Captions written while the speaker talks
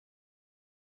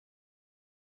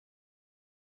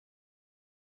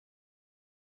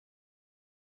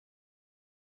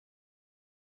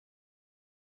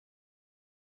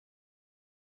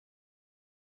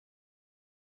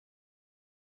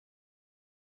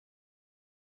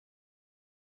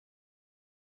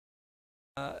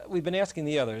we've been asking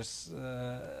the others,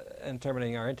 in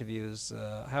terminating our interviews,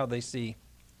 how they see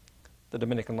the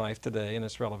Dominican life today and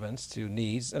its relevance to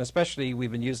needs, and especially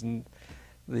we've been using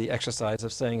the exercise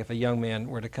of saying if a young man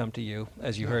were to come to you,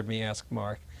 as you heard me ask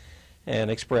Mark,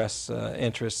 and express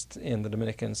interest in the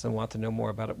Dominicans and want to know more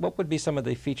about it, what would be some of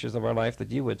the features of our life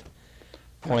that you would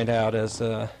point out as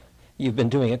you've been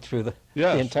doing it through the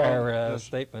entire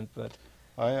statement? But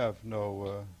I have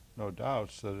no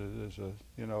doubts that it is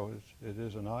it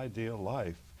is an ideal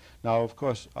life. Now, of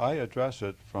course, I address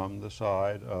it from the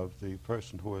side of the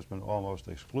person who has been almost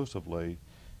exclusively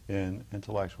in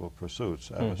intellectual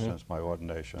pursuits ever since my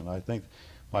ordination. I think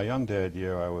my young dad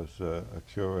year, I was a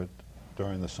curate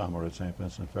during the summer at St.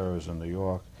 Vincent Ferrers in New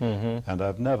York, and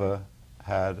I've never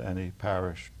had any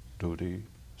parish duty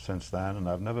since then, and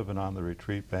I've never been on the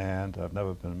retreat band, I've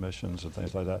never been in missions and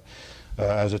things like that.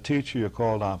 As a teacher, you're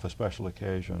called on for special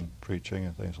occasion preaching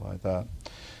and things like that.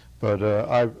 But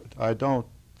I don't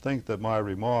think that my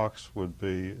remarks would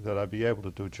be that I'd be able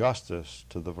to do justice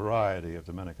to the variety of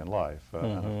Dominican life.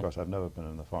 And of course, I've never been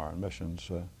in the foreign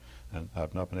missions, and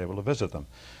I've not been able to visit them.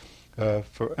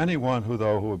 For anyone who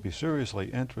would be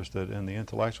seriously interested in the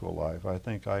intellectual life, I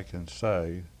think I can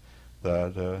say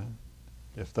that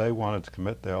if they wanted to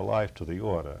commit their life to the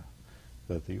order,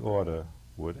 that the order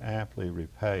would amply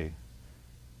repay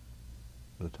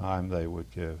the time they would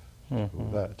give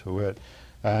to it,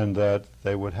 and that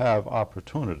they would have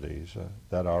opportunities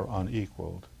that are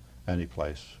unequaled any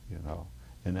place,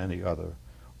 in any other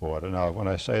order. Now, when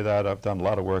I say that, I've done a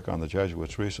lot of work on the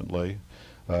Jesuits recently.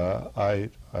 I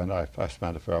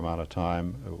spent a fair amount of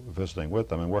time visiting with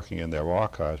them and working in their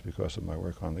archives because of my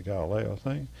work on the Galileo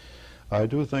thing. I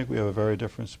do think we have a very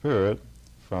different spirit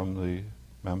from the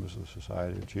members of the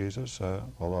Society of Jesus,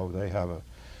 although they have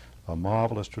a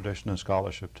marvelous tradition in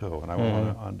scholarship too, and I won't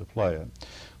want to underplay it.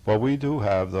 What we do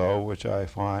have, though, which I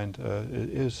find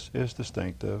is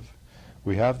distinctive,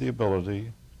 we have the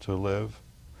ability to live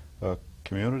a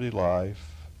community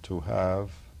life, to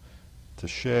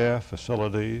share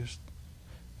facilities,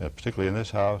 particularly in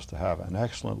this house, to have an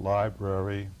excellent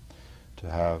library,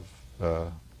 to have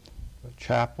a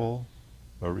chapel,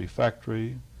 a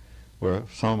refectory, where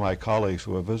some of my colleagues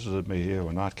who have visited me here who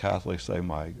are not Catholics say,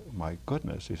 my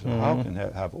goodness, he said, how can you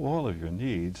have all of your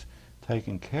needs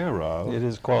taken care of, it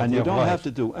is quality and you of don't life. have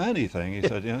to do anything, he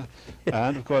said,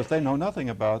 and of course they know nothing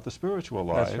about the spiritual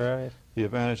life. That's right. The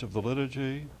advantage of the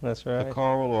liturgy, That's right. the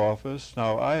choral office.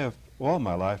 Now, I have all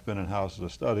my life been in houses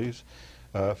of studies.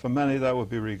 For many, that would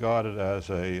be regarded as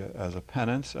a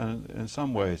penance, and in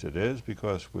some ways it is,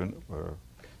 because we're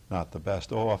not the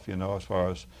best off, as far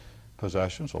as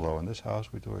possessions, although in this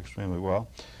house we do extremely well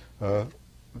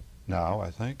now, I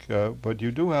think. But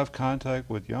you do have contact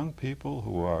with young people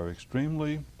who are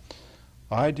extremely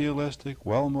idealistic,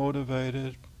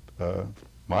 well-motivated.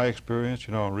 My experience,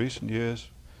 in recent years,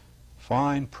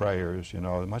 fine prayers,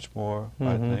 much more,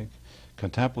 I think,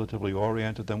 contemplatively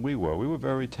oriented than we were. We were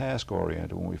very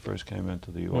task-oriented when we first came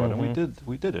into the order. And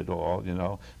we did it all,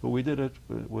 but we did it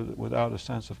without a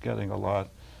sense of getting a lot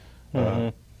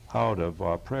out of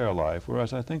our prayer life,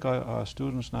 whereas I think our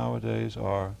students nowadays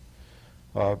are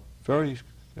very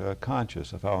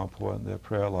conscious of how important their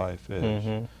prayer life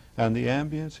is. And the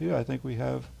ambience here, I think we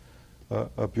have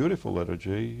a beautiful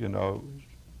liturgy,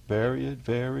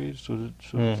 varied, suited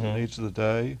to the needs of the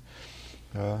day.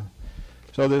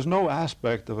 So there's no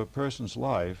aspect of a person's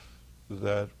life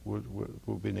that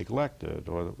would be neglected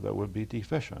or that would be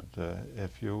deficient.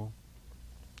 If you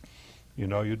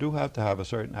do have to have a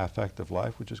certain affective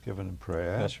life, which is given in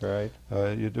prayer. That's right.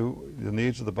 The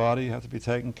needs of the body have to be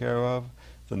taken care of,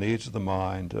 the needs of the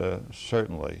mind,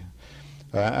 certainly.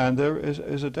 And there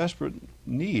is a desperate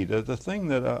need. The thing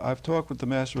that I've talked with the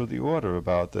Master of the Order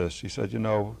about this, he said,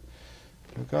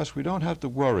 Gus, we don't have to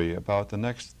worry about the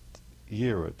next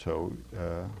year or two,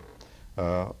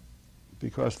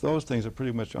 because those things are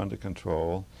pretty much under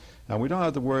control. And we don't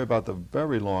have to worry about the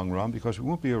very long run, because we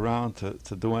won't be around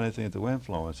to do anything to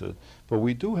influence it. But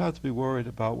we do have to be worried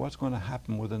about what's going to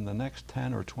happen within the next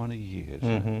 10 or 20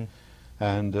 years.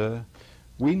 And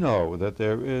we know that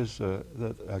there is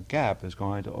that a gap is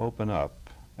going to open up,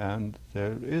 and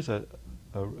there is a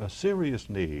serious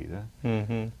need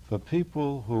for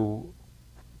people who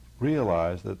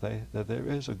realize that there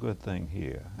is a good thing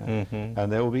here,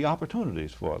 and there will be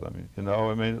opportunities for them.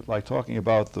 Like talking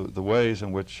about the ways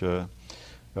in which a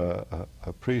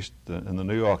priest in the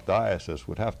New York diocese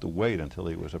would have to wait until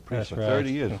he was a priest for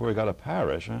 30 years before he got a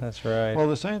parish. That's right. Well,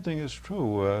 the same thing is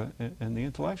true in the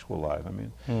intellectual life.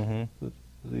 You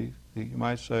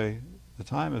might say the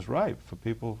time is ripe for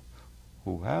people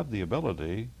who have the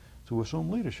ability to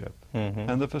assume leadership. Mm-hmm.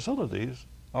 And the facilities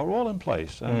are all in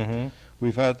place. And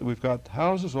Mm-hmm. we've got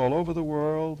houses all over the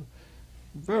world,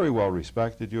 very well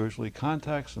respected usually,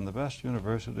 contacts in the best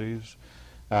universities,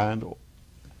 and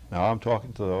now I'm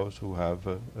talking to those who have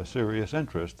a serious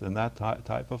interest in that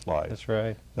type of life. That's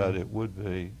right. That it would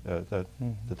be, that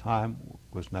the time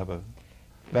was never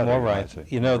More better.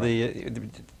 right. You know,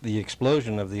 the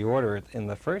explosion of the order in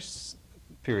the first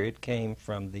period came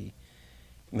from the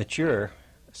mature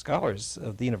scholars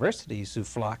of the universities who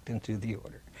flocked into the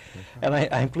order. And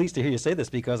I'm pleased to hear you say this,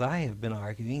 because I have been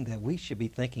arguing that we should be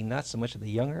thinking not so much of the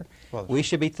younger, we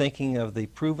should be thinking of the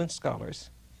proven scholars.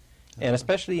 And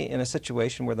especially in a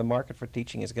situation where the market for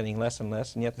teaching is getting less and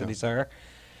less, and yet the desire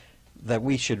that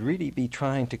we should really be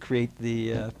trying to create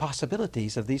the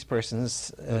possibilities of these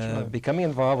persons becoming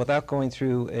involved without going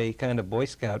through a kind of Boy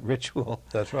Scout ritual.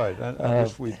 That's right, and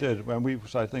if we did,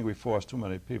 I think we forced too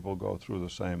many people to go through the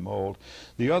same mold.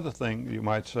 The other thing you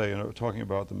might say, talking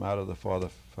about the matter that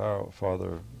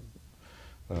Father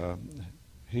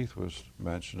Heath was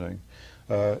mentioning,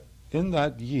 in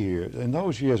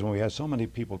those years when we had so many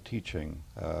people teaching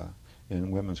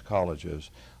in women's colleges,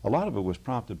 a lot of it was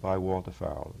prompted by Walter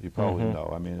Farrell. You probably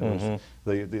know. I mean, it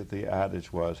was, the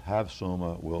adage was, have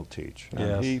Summa, will teach.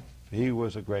 And he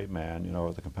was a great man. You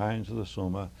know, the companions of the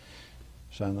Summa,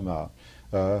 send them out.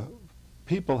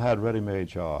 People had ready-made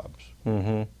jobs.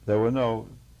 There were no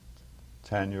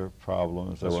tenure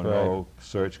problems. There were no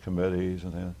search committees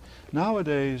and things.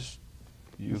 Nowadays,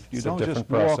 you don't just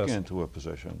walk into a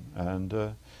position,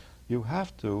 and you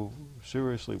have to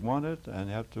seriously want it, and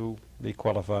you have to be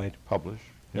qualified, publish.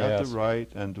 You have to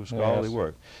write and do scholarly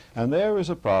work. And there is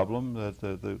a problem that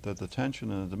the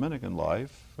tension in the Dominican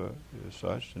life is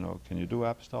such. You know, can you do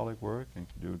apostolic work, and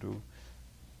can you do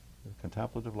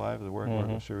contemplative life, the work of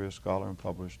a serious scholar, and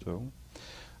publish too?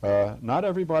 Not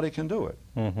everybody can do it,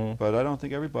 but I don't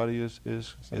think everybody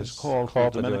is called to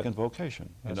the Dominican vocation.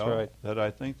 That's right. That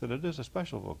I think that it is a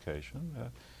special vocation.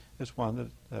 It's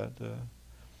one that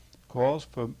calls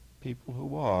for people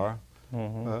who are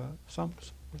some,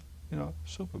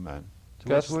 supermen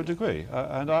to a degree.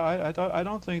 And I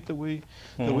don't think that we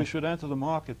should enter the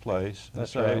marketplace and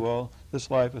say, well, this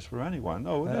life is for anyone.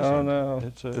 No, it isn't. Oh, no.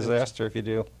 It's a disaster if you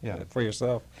do for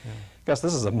yourself. Gus,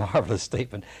 this is a marvelous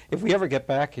statement. If we ever get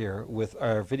back here with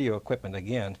our video equipment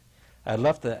again, I'd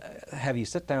love to have you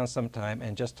sit down sometime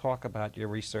and just talk about your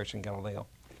research in Galileo.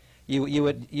 You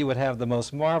would have the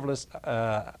most marvelous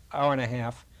hour and a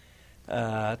half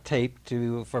tape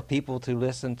for people to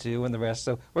listen to and the rest.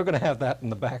 So we're going to have that in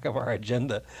the back of our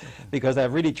agenda, because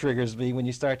that really triggers me when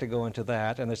you start to go into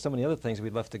that. And there's so many other things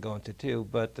we'd love to go into too,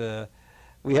 but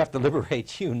we have to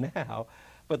liberate you now.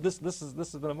 But this has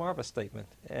been a marvelous statement,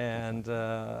 and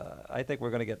I think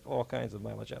we're going to get all kinds of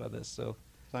mileage out of this. So,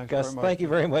 Gus, thank you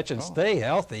very much, and stay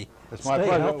healthy. It's my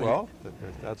pleasure. Healthy. Well,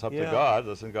 that's up to God.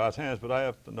 That's in God's hands. But I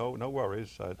have no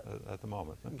worries at the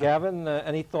moment. Gavin,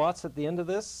 any thoughts at the end of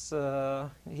this?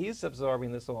 He's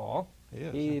absorbing this all.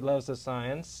 He loves the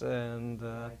science, and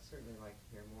I'd certainly like to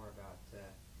hear more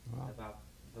about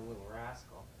the little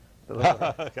rascal.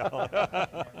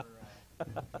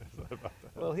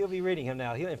 Well, he'll be reading him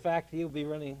now. In fact, he'll be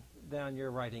running down your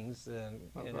writings and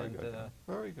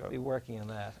very good. Be working on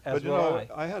that. But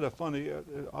I had a funny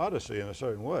odyssey in a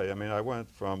certain way. I mean, I went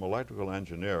from electrical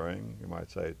engineering, you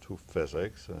might say, to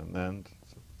physics, and then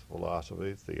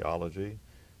philosophy, theology,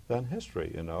 then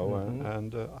history. And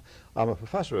I'm a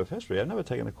professor of history. I've never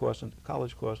taken a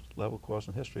level course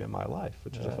in history in my life,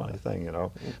 which is a funny thing,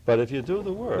 But if you do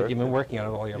the work, but you've been working on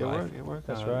it all your life. You work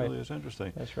That's on right. It really is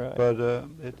interesting. That's right. But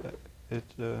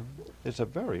it's a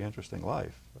very interesting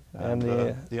life. And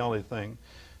the only thing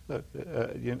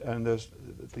there's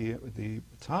the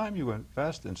time you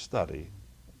invest in study,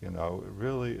 it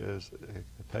really it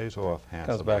pays off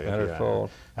handsomely. Comes back 100-fold.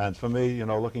 And for me,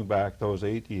 looking back those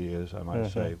 8 years, I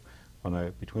might say,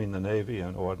 between the Navy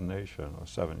and ordination, or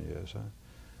 7 years.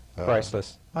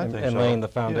 Priceless. I think and so. laying the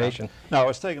foundation. Now,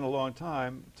 it's taken a long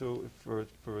time for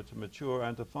it to mature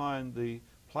and to find the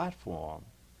platform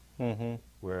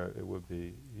where it would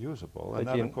be usable. And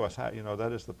that, of course,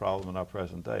 that is the problem in our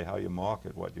present day, how you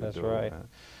market what you do. That's right.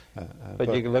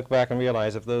 But you can look back and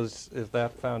realize if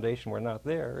that foundation were not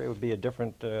there, it would be a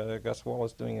different Gus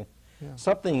Wallace doing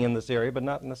something in this area, but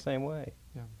not in the same way.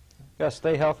 Gus,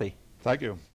 stay healthy. Thank you.